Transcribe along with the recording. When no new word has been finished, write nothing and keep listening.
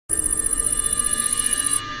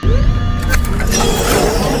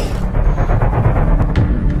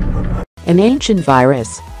An ancient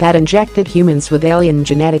virus that injected humans with alien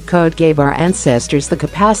genetic code gave our ancestors the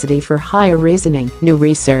capacity for higher reasoning, new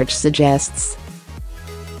research suggests.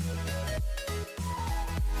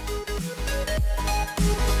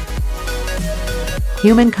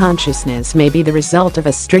 Human consciousness may be the result of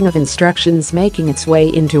a string of instructions making its way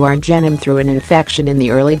into our genome through an infection in the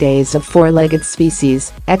early days of four-legged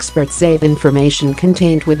species. Experts say the information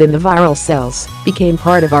contained within the viral cells became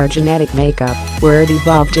part of our genetic makeup, where it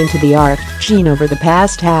evolved into the Ark gene over the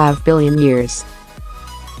past half-billion years.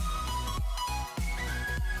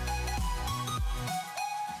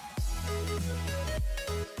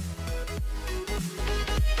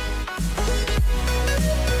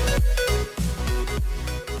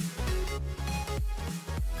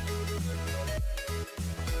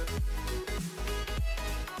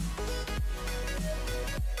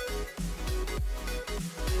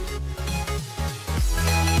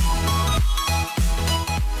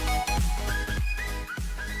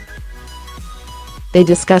 They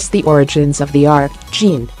discuss the origins of the Ark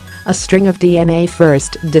gene, a string of DNA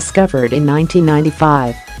first discovered in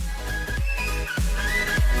 1995.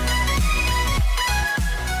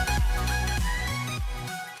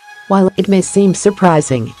 While it may seem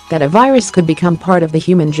surprising that a virus could become part of the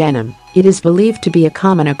human genome, it is believed to be a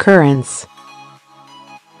common occurrence.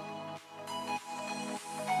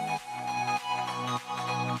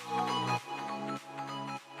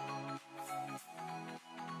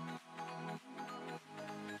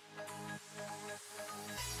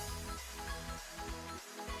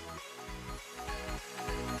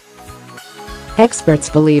 Experts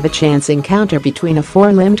believe a chance encounter between a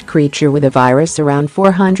four-limbed creature with a virus around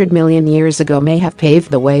 400 million years ago may have paved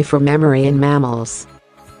the way for memory in mammals.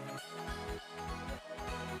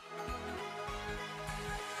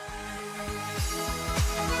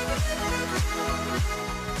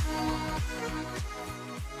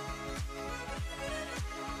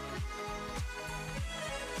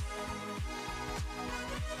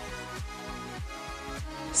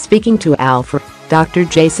 Speaking to Alphr, Dr.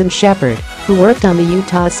 Jason Shepard, who worked on the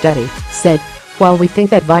Utah study, said, "While we think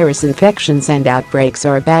that virus infections and outbreaks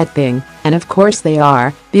are a bad thing, and of course they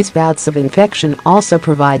are, these bouts of infection also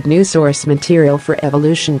provide new source material for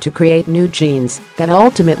evolution to create new genes that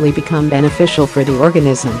ultimately become beneficial for the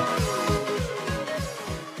organism."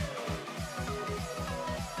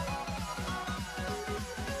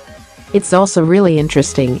 It's also really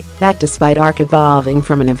interesting that despite Ark evolving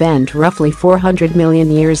from an event roughly 400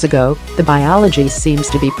 million years ago, the biology seems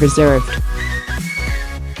to be preserved.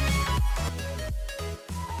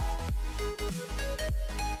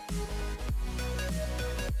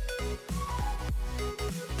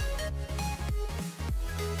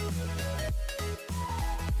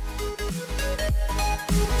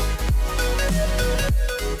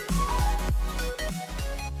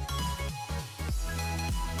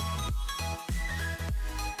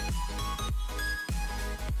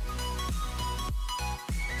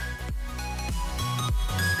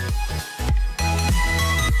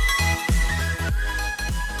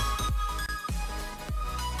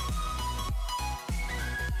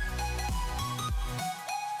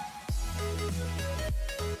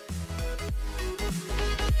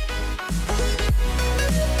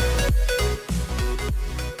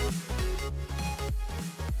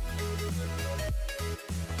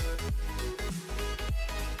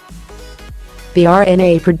 The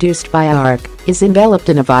RNA produced by Ark is enveloped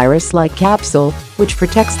in a virus-like capsule, which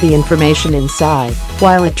protects the information inside,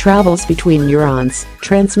 while it travels between neurons,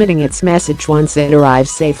 transmitting its message once it arrives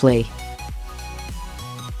safely.